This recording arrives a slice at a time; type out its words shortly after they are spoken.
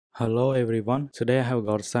Hello everyone, today I have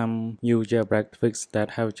got some new jailbreak fix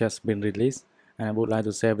that have just been released and I would like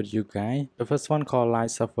to share with you guys. The first one called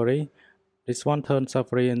Light Safari. This one turns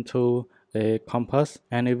Safari into a compass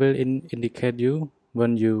and it will indicate you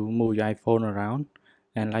when you move your iPhone around,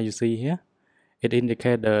 and like you see here, it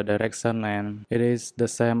indicates the direction and it is the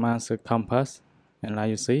same as a compass. And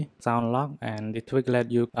like you see, SoundLock, and it will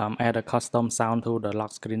let you add a custom sound to the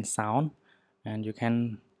lock screen sound, and you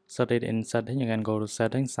can set it in settings. You can go to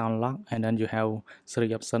settings, SoundLock, and then you have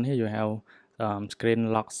three options here. You have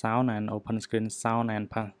screen lock sound and open screen sound and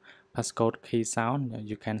passcode key sound.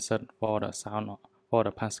 You can set for the sound for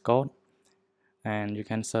the passcode, and you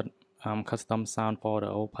can set custom sound for the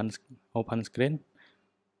open screen,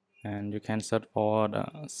 and you can set for the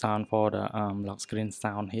sound for the lock screen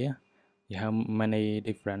sound here. You have many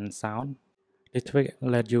different sound. It will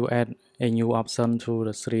let you add a new option to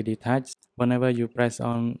the 3D touch. Whenever you press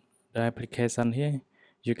on the application here,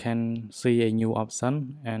 you can see a new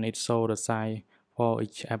option and it shows the size for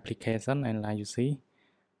each application, and like you see,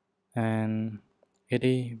 and it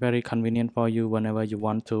is very convenient for you whenever you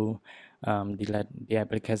want to delete the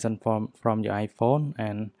application from your iPhone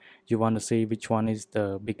and you want to see which one is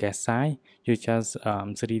the biggest size. You just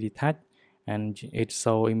 3D touch and it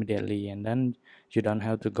show immediately, and then you don't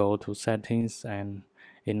have to go to settings and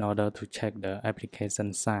in order to check the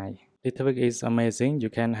application size. This trick is amazing. You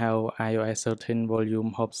can have iOS 13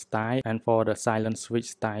 volume hub style, and for the silent switch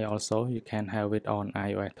style also you can have it on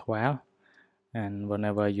iOS 12, and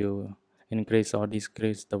whenever you increase or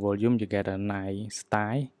decrease the volume you get a nice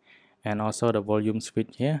style. And also the volume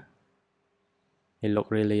switch here, it look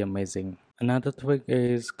really amazing. Another trick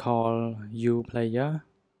is called YouPlayer.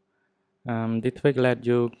 This trick let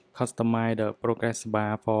you customize the progress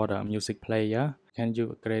bar for the music player. You can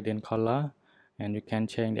use gradient color and you can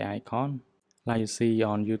change the icon. Like you see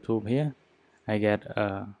on YouTube here, I get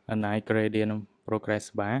a nice gradient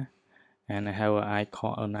progress bar, and I have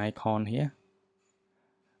an icon here,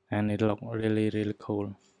 and it looks really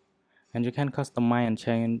cool. And you can customize and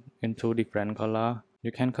change into different color.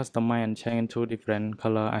 You can customize and change into different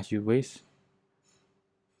color as you wish,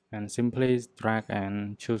 and simply drag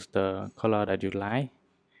and choose the color that you like.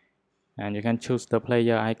 And you can choose the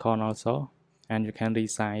player icon also, and you can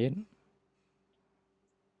resize it.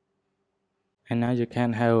 And now you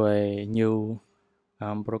can have a new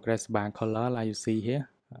progress bar color like you see here.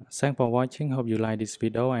 Thanks for watching. Hope you like this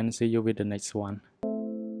video and see you with the next one.